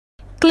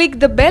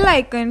Click the bell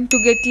icon to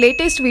get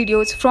latest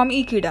videos from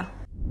Ekeeda.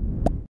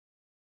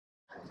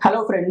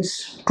 Hello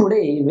friends,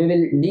 today we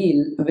will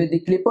deal with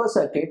the clipper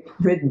circuit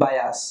with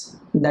bias.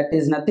 That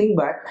is nothing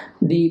but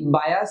the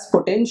bias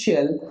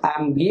potential I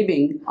am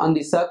giving on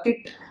the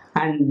circuit,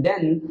 and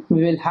then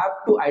we will have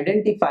to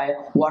identify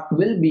what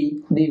will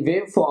be the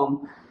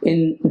waveform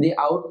in the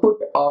output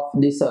of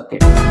the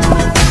circuit.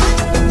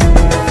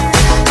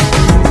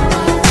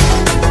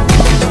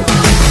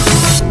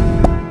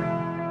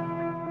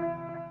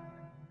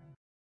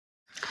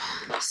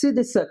 See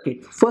this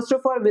circuit. First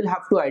of all, we'll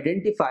have to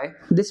identify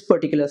this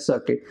particular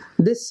circuit.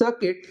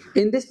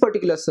 In this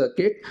particular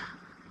circuit,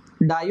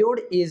 diode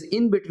is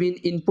in between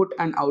input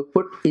and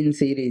output in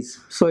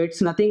series. So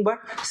it's nothing but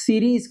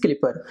series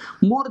clipper.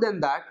 More than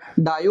that,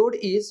 diode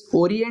is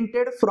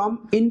oriented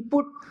from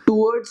input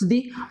towards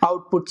the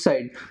output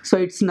side. So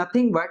it's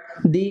nothing but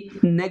the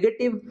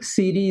negative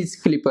series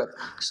clipper.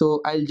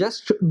 So I'll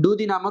just do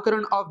the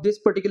namakaran of this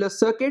particular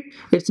circuit.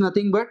 It's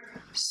nothing but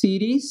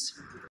series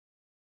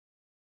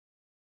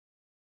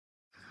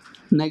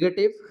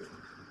negative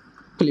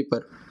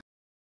clipper.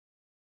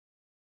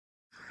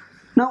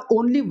 Now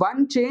only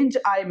one change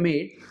I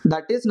made,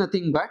 that is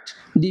nothing but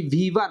the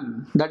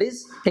V1, that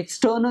is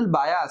external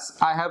bias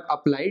I have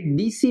applied,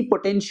 DC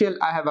potential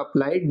I have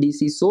applied,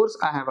 DC source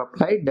I have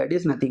applied, that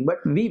is nothing but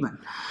V1.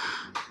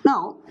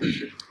 Now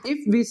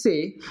if we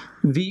say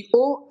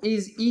VO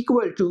is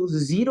equal to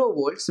 0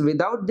 volts,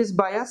 without this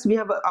bias we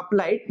have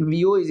applied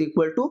VO is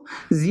equal to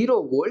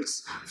 0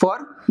 volts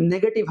for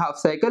negative half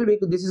cycle,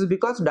 because this is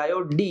because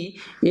diode D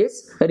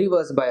is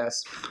reverse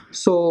bias.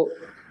 So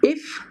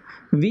if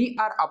we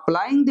are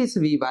applying this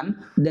V1,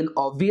 then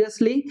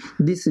obviously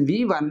this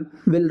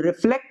V1 will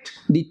reflect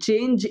the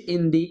change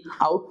in the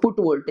output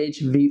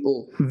voltage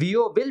VO.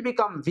 VO will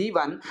become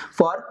V1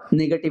 for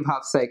negative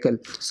half cycle.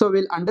 So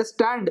we'll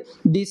understand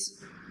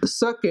this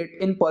circuit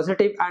in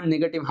positive and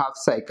negative half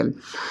cycle.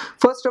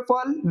 First of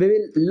all, we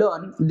will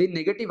learn the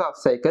negative half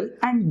cycle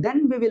and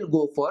then we will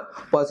go for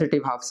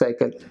positive half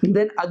cycle.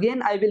 Then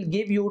again I will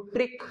give you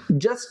trick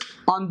just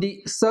on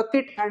the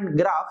circuit and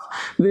graph.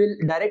 We will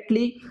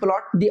directly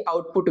plot the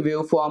output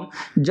waveform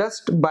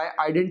just by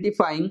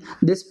identifying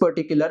this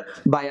particular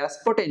bias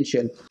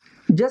potential.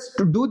 Just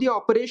to do the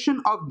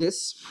operation of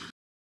this,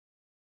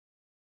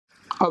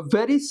 a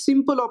very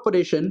simple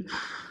operation.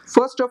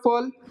 First of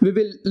all, we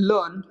will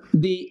learn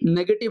the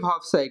negative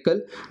half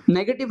cycle.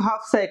 Negative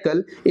half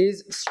cycle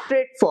is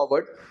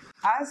straightforward.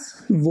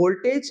 As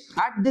voltage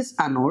at this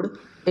anode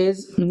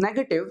is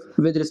negative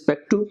with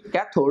respect to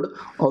cathode,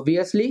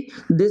 obviously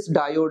this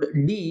diode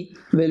D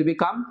will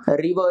become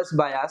reverse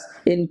bias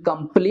in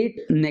complete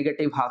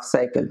negative half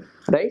cycle,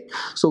 right?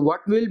 So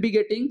what we will be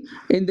getting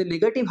in the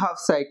negative half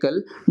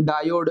cycle,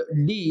 diode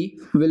D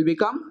will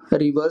become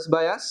reverse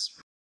bias.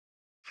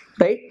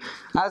 Right,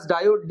 as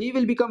diode D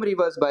will become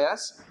reverse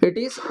bias, it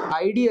is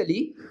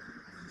ideally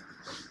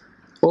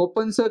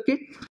open circuit,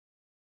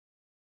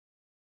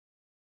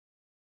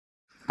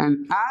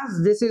 and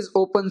as this is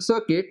open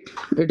circuit,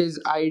 it is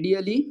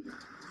ideally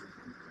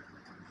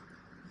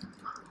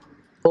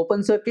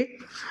open circuit.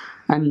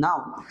 And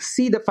now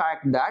see the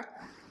fact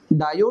that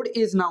diode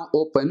is now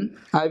open.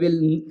 I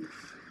will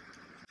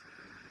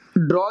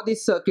draw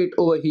this circuit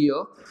over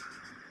here.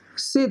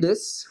 See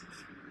this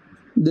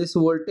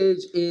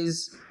voltage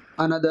is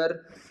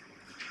another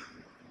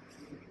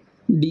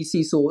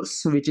DC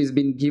source which is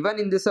been given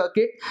in the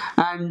circuit,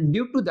 and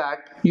due to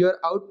that your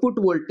output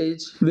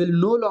voltage will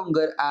no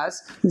longer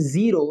as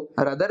 0,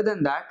 rather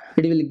than that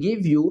it will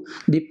give you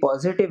the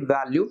positive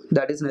value,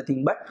 that is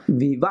nothing but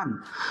V1.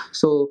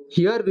 So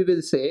here we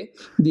will say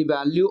the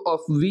value of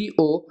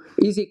VO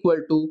is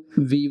equal to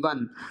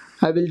V1.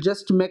 I will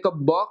just make a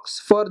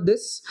box for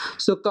this.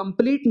 So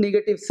complete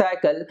negative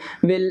cycle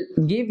will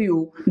give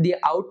you the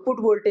output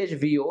voltage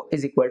VO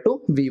is equal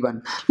to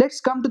V1. Let's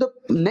come to the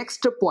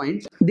next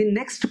point, the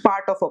next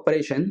part of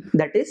operation,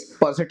 that is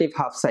positive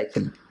half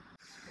cycle.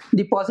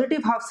 The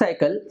positive half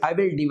cycle I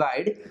will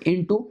divide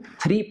into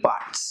 3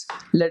 parts.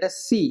 Let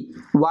us see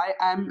why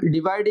I am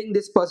dividing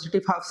this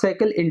positive half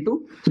cycle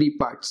into 3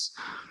 parts.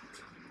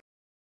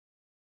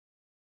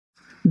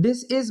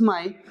 This is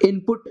my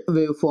input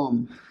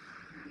waveform.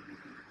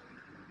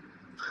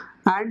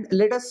 And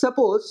let us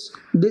suppose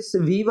this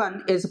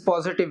V1 is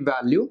positive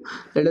value.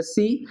 Let us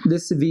see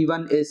this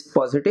V1 is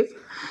positive,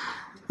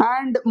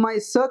 and my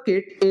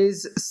circuit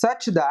is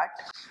such that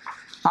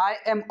I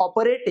am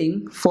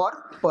operating for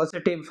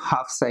positive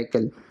half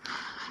cycle.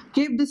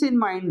 Keep this in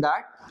mind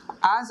that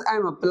as I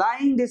am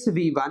applying this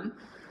V1,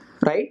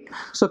 right,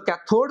 so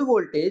cathode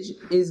voltage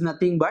is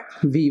nothing but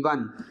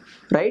V1,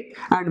 right,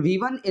 and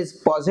V1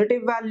 is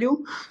positive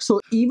value. So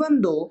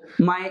even though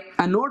my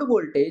anode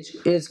voltage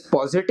is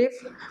positive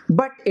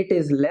but it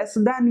is less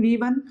than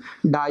V1,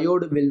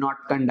 diode will not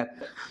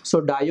conduct.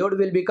 So diode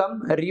will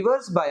become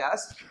reverse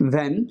bias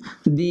when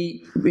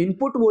the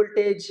input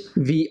voltage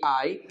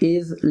Vi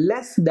is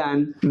less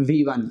than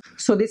V1.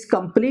 So this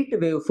complete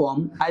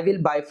waveform I will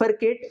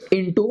bifurcate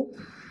into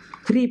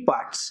 3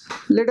 parts.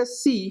 Let us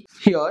see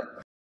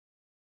here.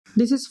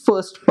 This is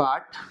first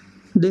part.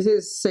 this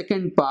is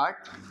second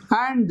part,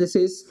 and this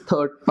is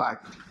third part.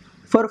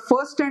 For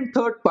first and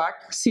third part,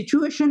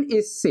 situation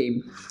is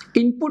same.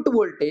 Input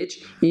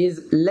voltage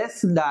is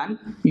less than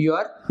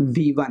your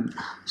V1.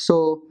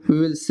 So we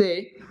will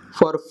say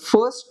for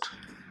first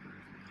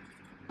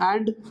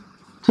and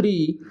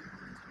 3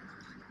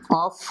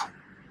 of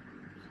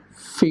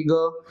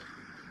figure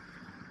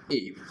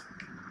A.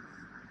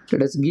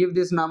 Let us give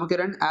this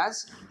Namakaran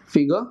as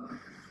figure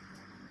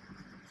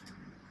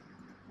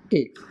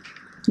A.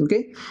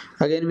 Okay,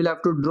 again we'll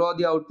have to draw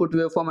the output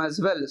waveform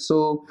as well.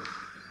 So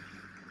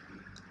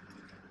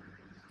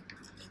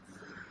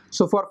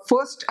for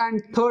first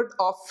and third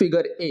of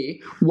figure A,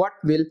 what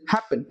will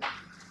happen?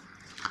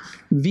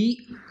 Vi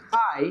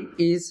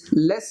is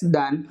less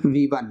than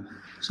V1.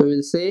 So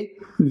we'll say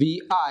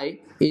Vi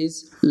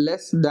is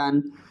less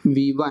than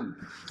V1,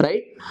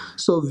 right?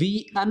 So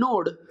V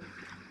anode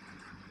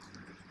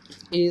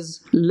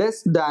is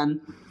less than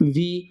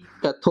V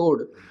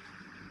cathode.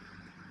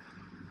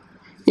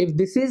 If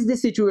this is the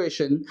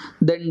situation,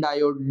 then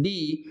diode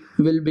D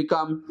will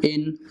become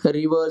in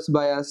reverse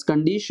bias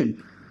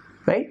condition,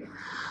 right?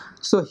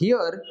 So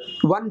here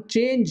one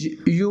change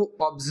you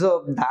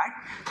observe that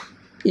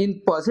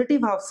in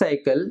positive half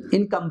cycle,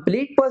 in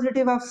complete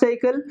positive half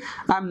cycle,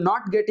 I'm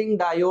not getting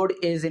diode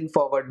is in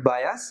forward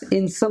bias.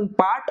 In some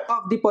part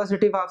of the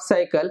positive half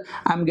cycle,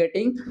 I'm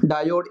getting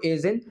diode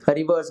is in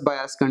reverse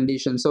bias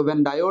condition. So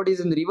when diode is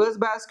in reverse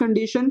bias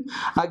condition,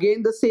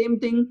 again the same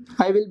thing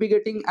I will be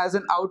getting as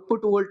an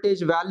output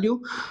voltage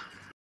value.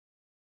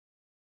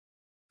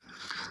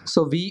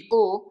 So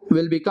VO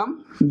will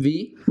become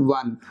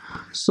V1.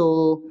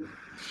 So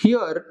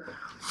here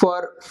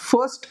for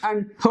first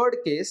and third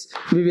case,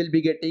 we will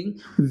be getting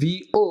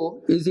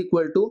VO is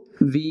equal to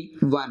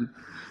V1.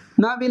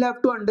 Now we'll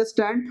have to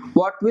understand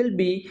what will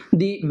be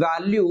the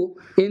value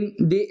in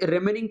the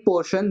remaining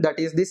portion, that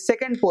is the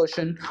second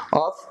portion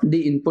of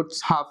the inputs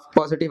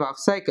positive half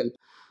cycle.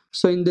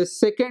 So in the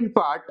second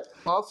part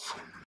of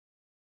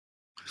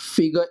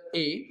figure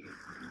A,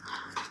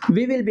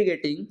 we will be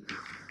getting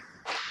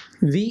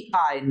Vi.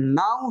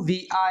 Now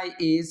Vi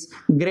is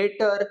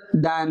greater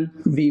than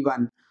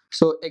V1.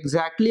 So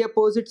exactly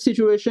opposite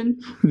situation,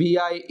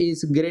 Vi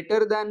is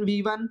greater than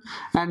V1,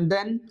 and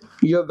then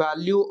your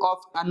value of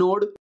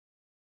anode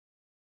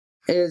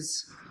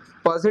is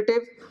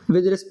positive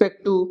with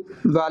respect to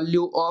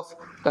value of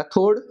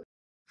cathode.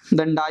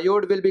 Then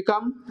diode will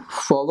become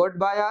forward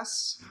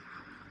bias,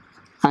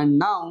 and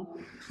now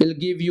will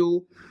give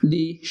you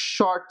the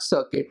short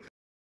circuit.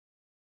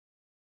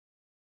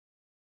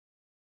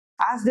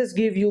 As this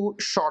give you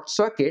short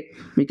circuit,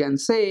 we can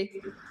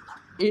say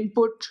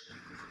input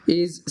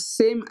is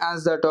same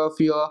as that of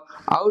your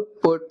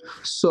output.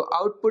 So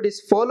output is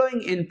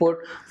following input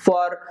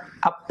for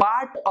a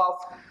part of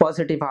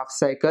positive half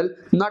cycle,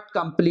 not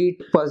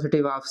complete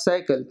positive half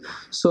cycle.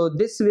 So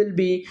this will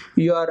be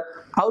your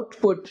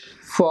output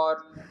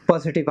for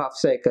positive half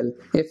cycle.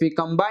 If we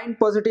combine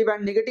positive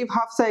and negative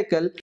half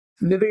cycle,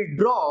 we will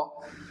draw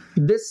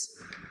this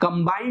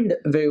combined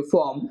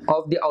waveform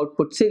of the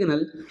output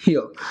signal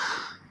here.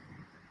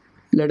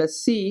 Let us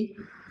see,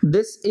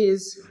 this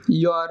is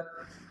your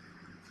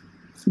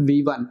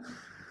V1.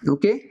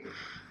 Okay,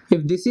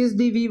 if this is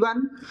the V1,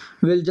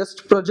 we'll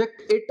just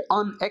project it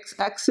on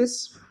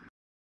x-axis,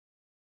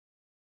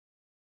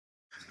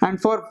 and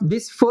for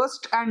this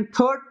first and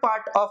third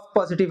part of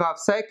positive half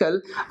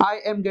cycle, I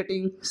am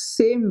getting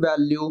same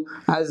value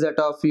as that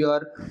of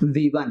your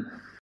V1.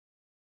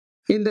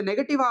 In the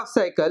negative half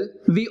cycle,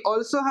 we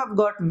also have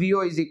got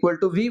VO is equal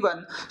to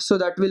V1, so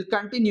that will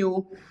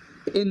continue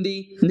in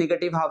the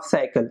negative half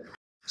cycle.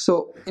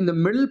 So in the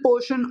middle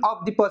portion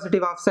of the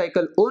positive half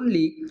cycle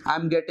only,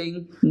 I'm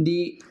getting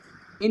the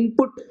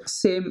input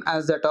same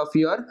as that of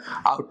your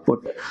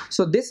output.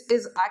 So this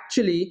is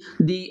actually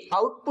the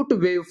output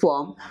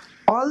waveform.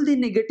 All the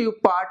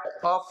negative part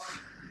of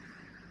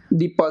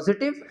the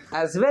positive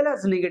as well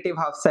as negative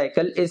half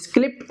cycle is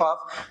clipped off,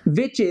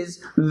 which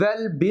is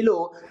well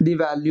below the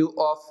value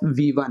of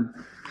V1.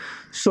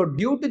 So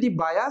due to the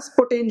bias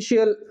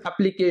potential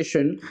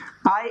application,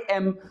 I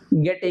am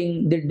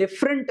getting the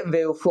different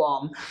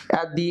waveform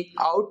at the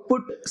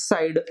output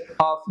side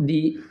of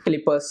the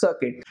clipper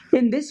circuit.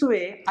 In this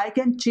way, I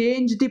can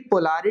change the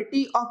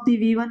polarity of the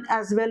V1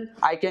 as well.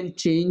 I can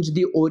change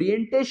the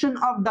orientation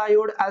of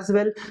diode as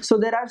well. So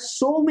there are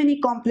so many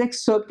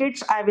complex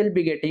circuits I will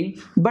be getting,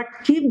 but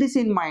keep this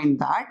in mind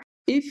that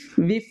if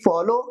we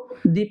follow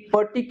the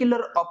particular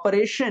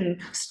operation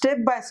step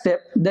by step,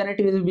 then it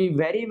will be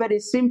very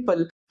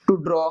simple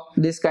to draw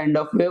this kind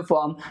of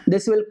waveform.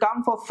 This will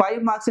come for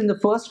 5 marks in the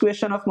first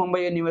question of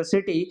Mumbai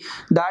University,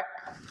 that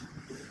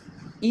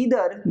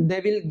either they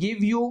will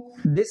give you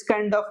this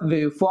kind of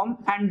waveform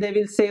and they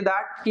will say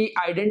that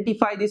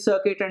identify the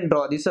circuit and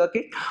draw the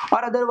circuit,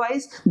 or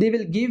otherwise they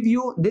will give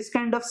you this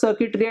kind of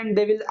circuitry and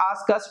they will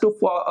ask us to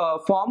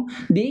form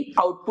the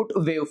output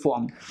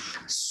waveform.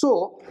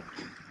 So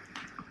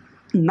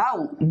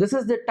Now this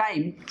is the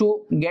time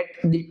to get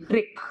the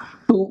trick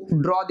to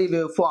draw the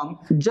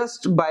waveform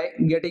just by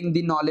getting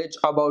the knowledge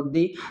about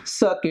the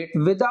circuit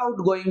without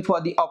going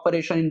for the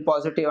operation in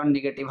positive and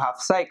negative half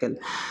cycle.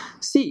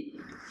 See,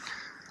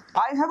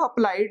 I have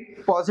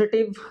applied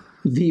positive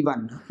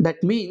V1.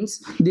 That means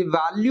the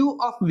value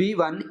of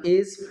V1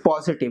 is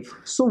positive.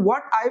 So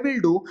what I will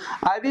do,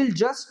 I will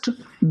just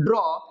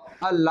draw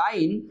a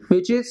line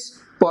which is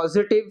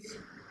positive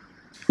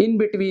in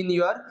between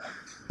your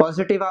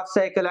positive half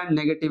cycle and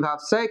negative half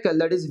cycle,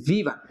 that is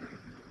V1.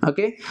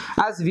 Okay,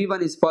 as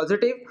V1 is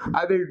positive,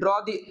 I will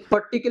draw the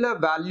particular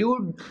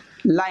valued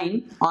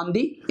line on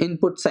the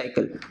input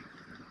cycle.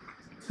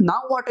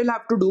 Now what I'll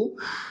have to do,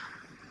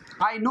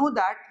 I know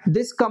that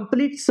this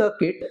complete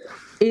circuit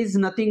is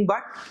nothing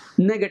but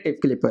negative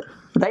clipper,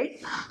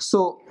 right?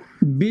 So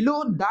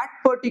below that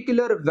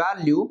particular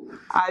value,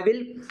 I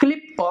will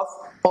clip off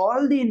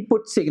all the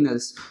input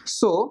signals.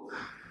 So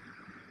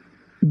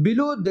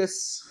below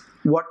this,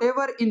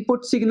 whatever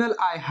input signal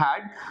I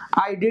had,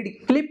 I did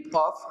clip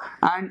off,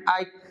 and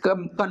I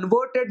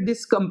converted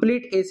this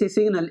complete AC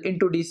signal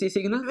into DC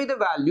signal with a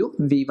value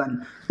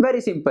V1.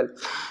 Very simple.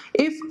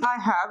 If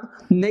I have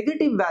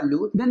negative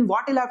value, then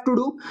what I'll have to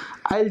do,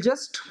 I'll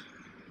just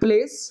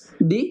place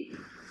the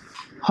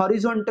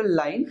horizontal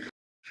line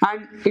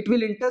and it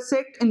will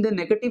intersect in the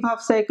negative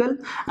half cycle,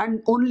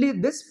 and only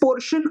this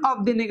portion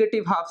of the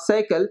negative half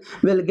cycle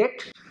will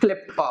get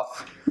clipped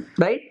off,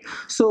 right?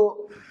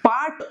 So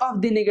part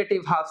of the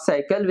negative half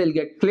cycle will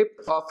get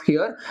clipped off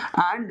here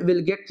and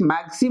will get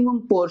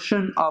maximum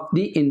portion of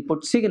the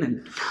input signal.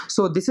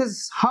 So this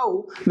is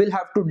how we'll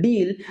have to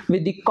deal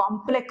with the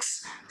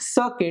complex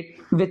circuit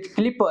with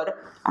clipper,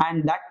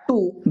 and that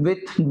too with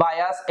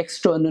bias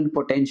external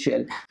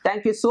potential.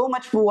 Thank you so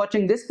much for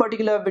watching this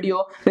particular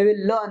video. We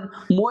will learn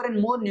more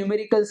and more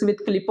numericals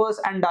with clippers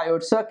and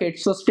diode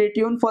circuits, so stay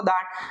tuned for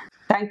that.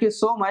 Thank you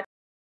so much.